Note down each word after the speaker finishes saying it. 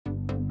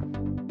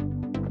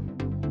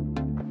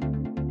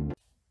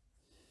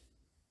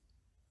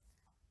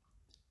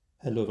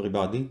Hello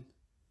everybody,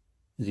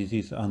 this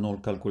is an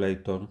old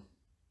calculator,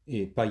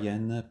 a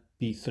Payen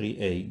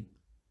P3A.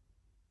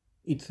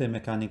 It's a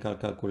mechanical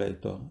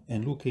calculator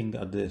and looking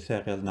at the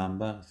serial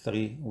number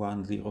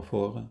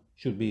 3104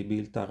 should be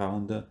built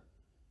around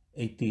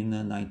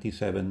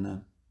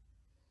 1897.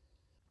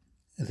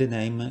 The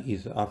name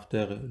is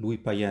after Louis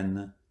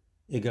Payen,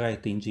 a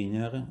great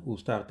engineer who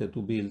started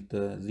to build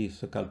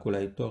these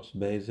calculators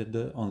based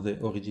on the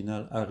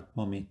original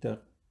Aritmometer.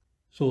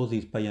 So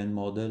this Payen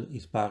model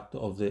is part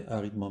of the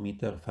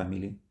Aritmometer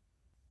family.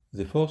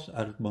 The first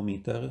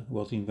Aritmometer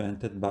was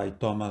invented by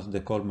Thomas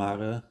de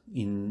Colmar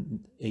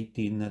in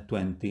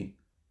 1820.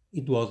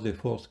 It was the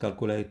first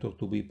calculator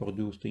to be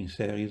produced in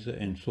series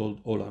and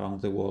sold all around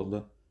the world,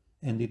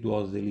 and it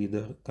was the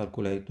leader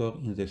calculator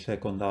in the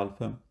second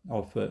half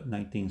of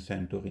 19th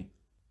century.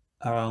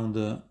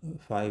 Around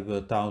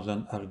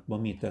 5,000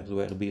 Aritmometers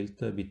were built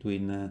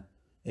between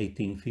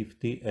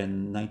 1850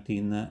 and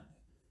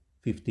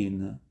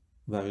 1915.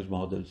 Various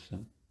models.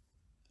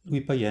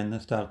 Louis Payen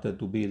started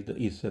to build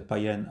his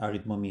Payen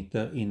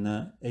Aritmometer in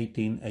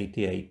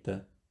 1888.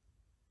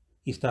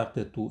 He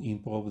started to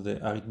improve the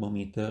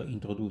Aritmometer,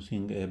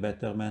 introducing a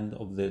betterment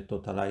of the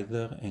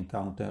totalizer and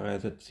counter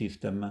reset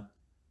system,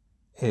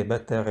 a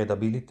better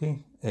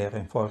readability, a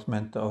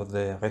reinforcement of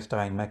the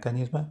restraint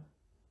mechanism,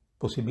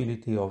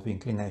 possibility of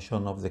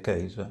inclination of the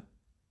case.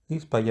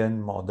 This Payen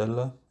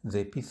model,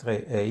 the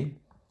P3A,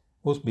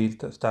 was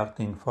built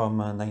starting from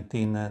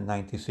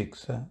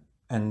 1996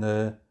 and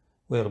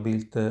were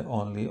built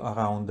only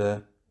around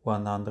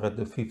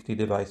 150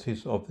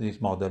 devices of this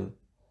model.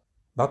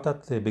 But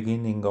at the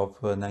beginning of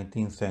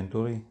 19th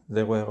century,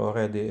 there were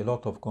already a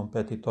lot of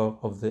competitors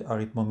of the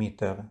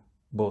Aritmometer,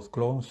 both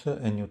clones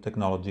and new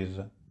technologies.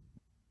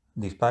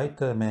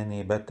 Despite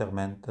many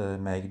betterments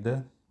made,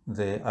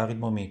 the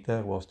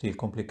Aritmometer was still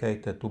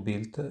complicated to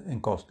build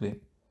and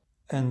costly.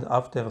 And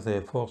after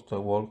the First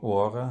World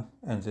War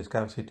and the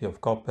scarcity of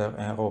copper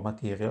and raw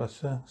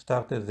materials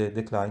started the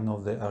decline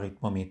of the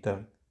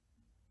Aritmometer.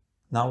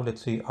 Now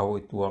let's see how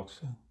it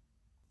works.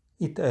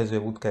 It has a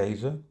wood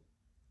case.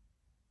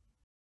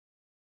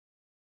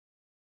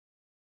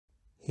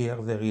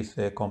 Here there is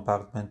a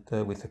compartment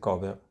with a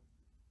cover.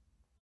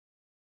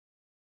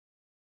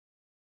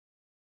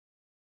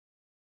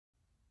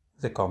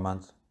 The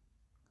commands.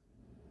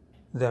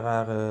 There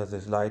are the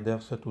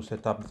sliders to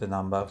set up the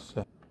numbers.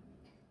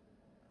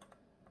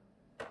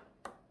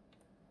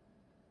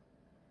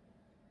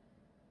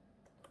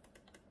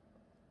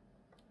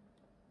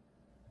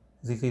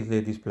 This is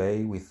the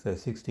display with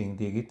 16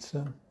 digits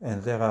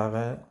and there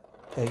are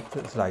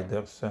 8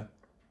 sliders.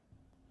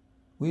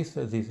 With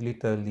this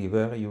little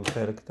lever you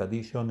select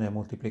addition and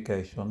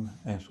multiplication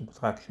and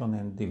subtraction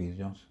and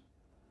divisions.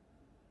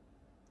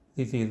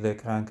 This is the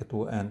crank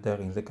to enter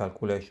in the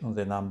calculation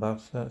the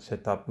numbers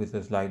set up with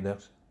the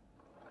sliders.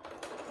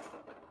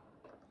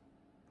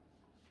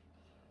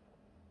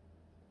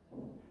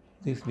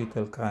 This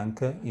little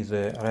crank is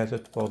a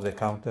reset for the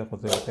counter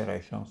of the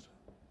operations.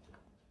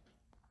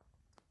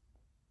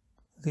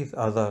 This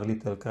other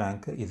little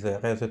crank is a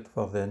reset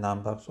for the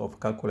numbers of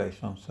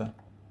calculations.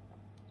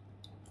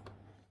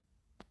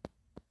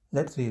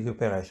 Let's see the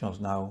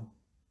operations now.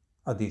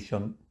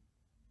 Addition.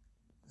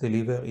 The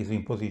lever is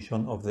in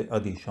position of the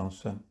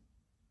additions.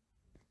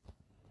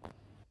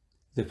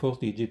 The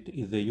first digit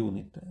is the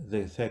unit,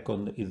 the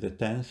second is the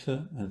tens,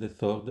 and the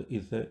third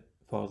is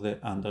for the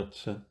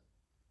hundredths.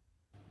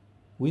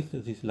 With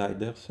the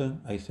sliders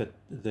I set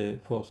the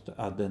first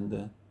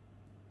addend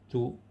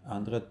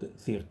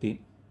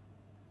 230.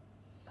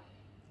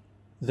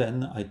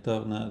 Then I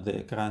turn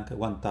the crank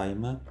one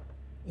time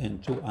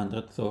and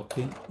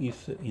 230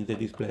 is in the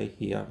display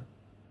here.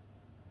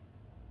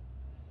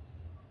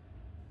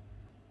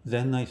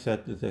 Then I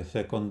set the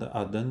second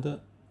addend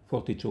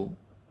 42.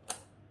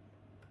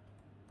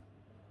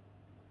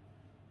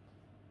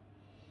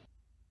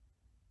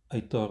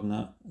 I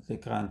turn the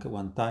crank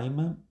one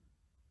time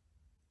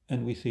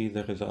and we see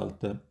the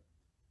result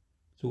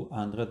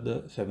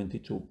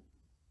 272.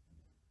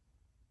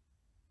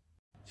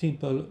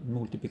 Simple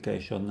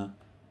multiplication.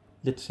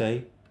 Let's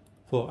say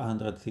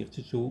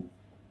 432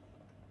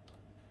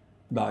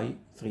 by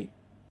 3.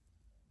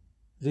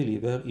 The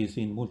lever is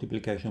in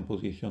multiplication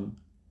position.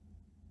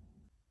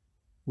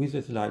 With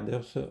the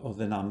sliders of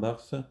the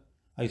numbers,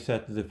 I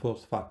set the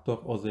first factor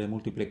of the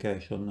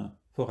multiplication,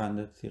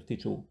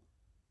 432.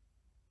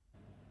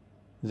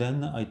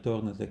 Then I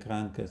turn the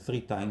crank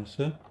 3 times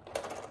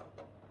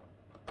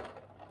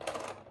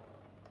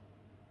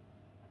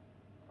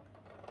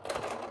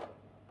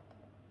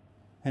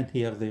and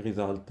here the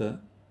result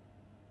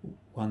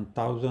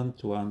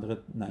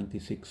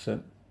 1296.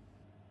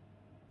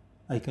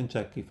 I can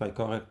check if I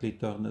correctly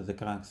turn the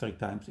crank 3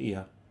 times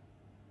here.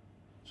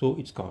 So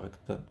it's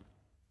correct.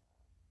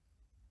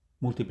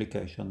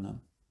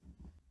 Multiplication.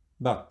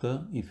 But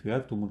if you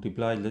have to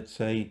multiply, let's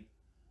say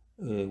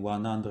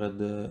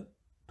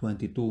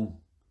 122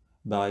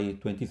 by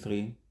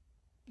 23,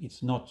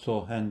 it's not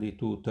so handy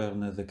to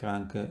turn the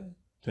crank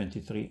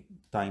 23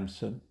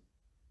 times.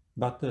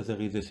 But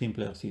there is a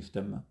simpler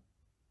system.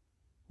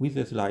 With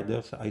the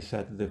sliders I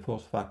set the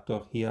force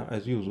factor here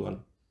as usual,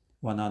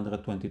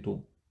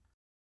 122.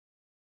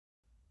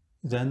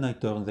 Then I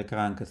turn the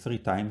crank 3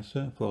 times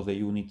for the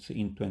units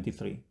in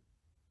 23.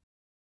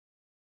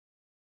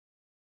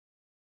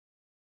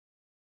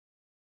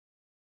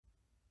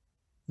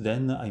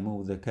 Then I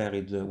move the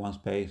carriage 1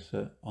 space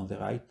on the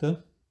right,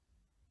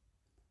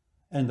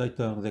 and I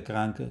turn the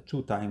crank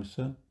 2 times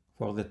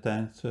for the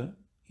tenths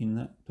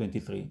in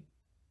 23.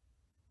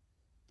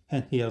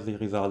 And here the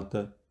result,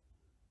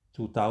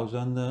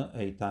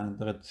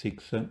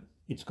 2806,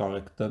 it's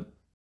correct.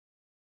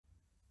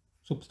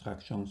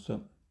 Subtractions.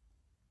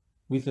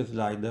 With the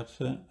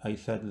sliders I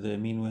set the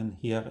minimum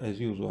here as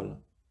usual,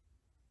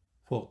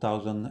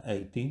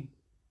 4080,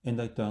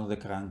 and I turn the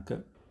crank.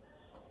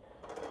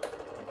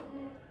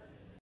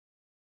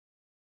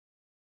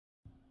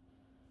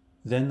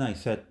 Then I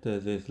set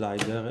the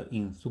slider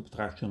in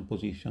subtraction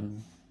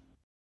position.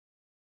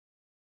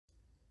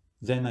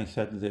 Then I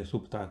set the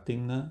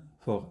subtracting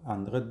for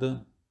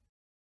 100.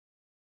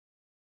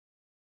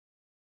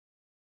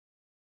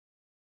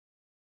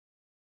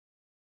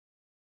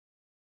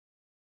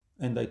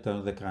 And I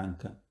turn the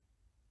crank.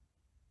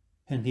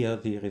 And here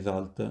the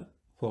result,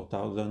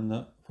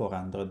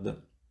 4400.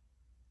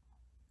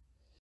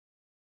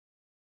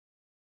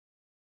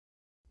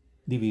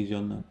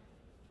 Division.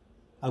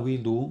 I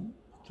will do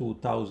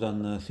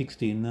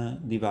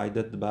 2016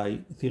 divided by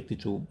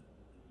 32.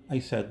 I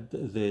set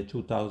the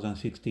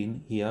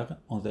 2016 here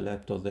on the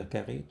left of the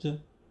carriage,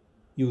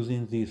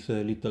 using these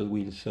little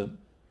wheels.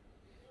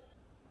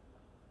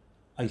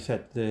 I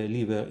set the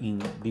lever in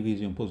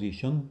division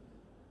position.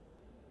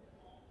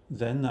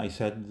 Then I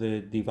set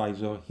the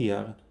divisor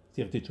here,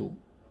 32.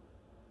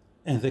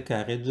 And the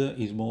carriage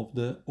is moved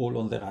all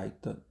on the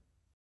right.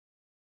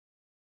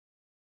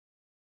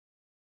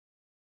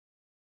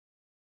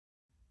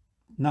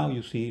 Now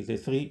you see the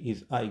 3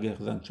 is higher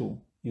than 2.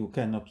 You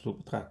cannot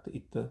subtract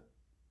it.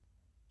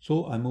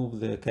 So I move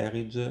the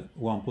carriage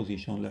 1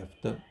 position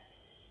left.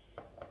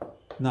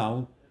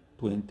 Now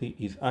 20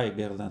 is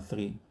higher than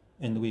 3,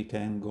 and we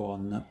can go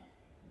on.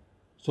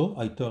 So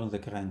I turn the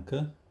crank.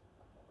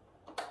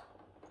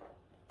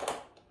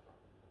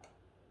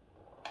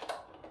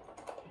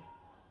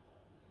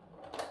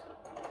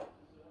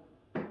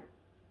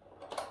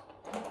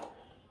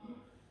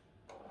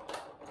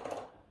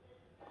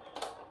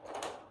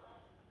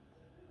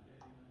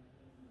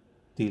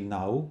 Till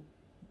now,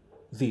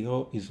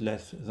 0 is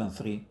less than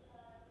 3.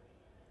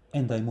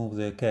 And I move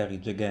the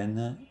carriage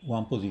again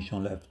 1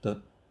 position left.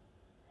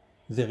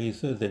 There is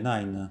the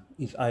 9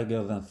 is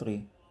higher than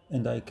 3,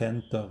 and I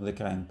can turn the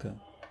crank.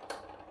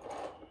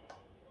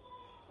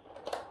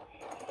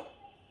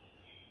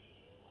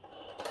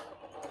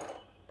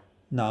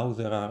 Now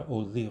there are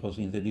all zeros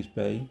in the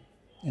display,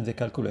 and the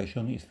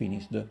calculation is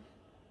finished.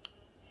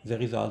 The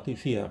result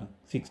is here,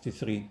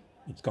 63,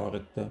 it's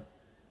correct.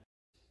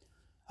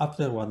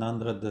 After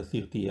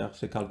 130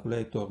 years, a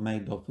calculator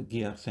made of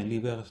gears and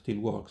levers still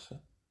works.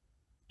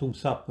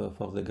 Thumbs up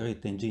for the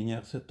great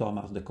engineers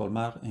Thomas de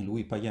Colmar and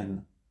Louis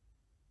Payen.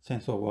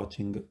 Thanks for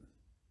watching.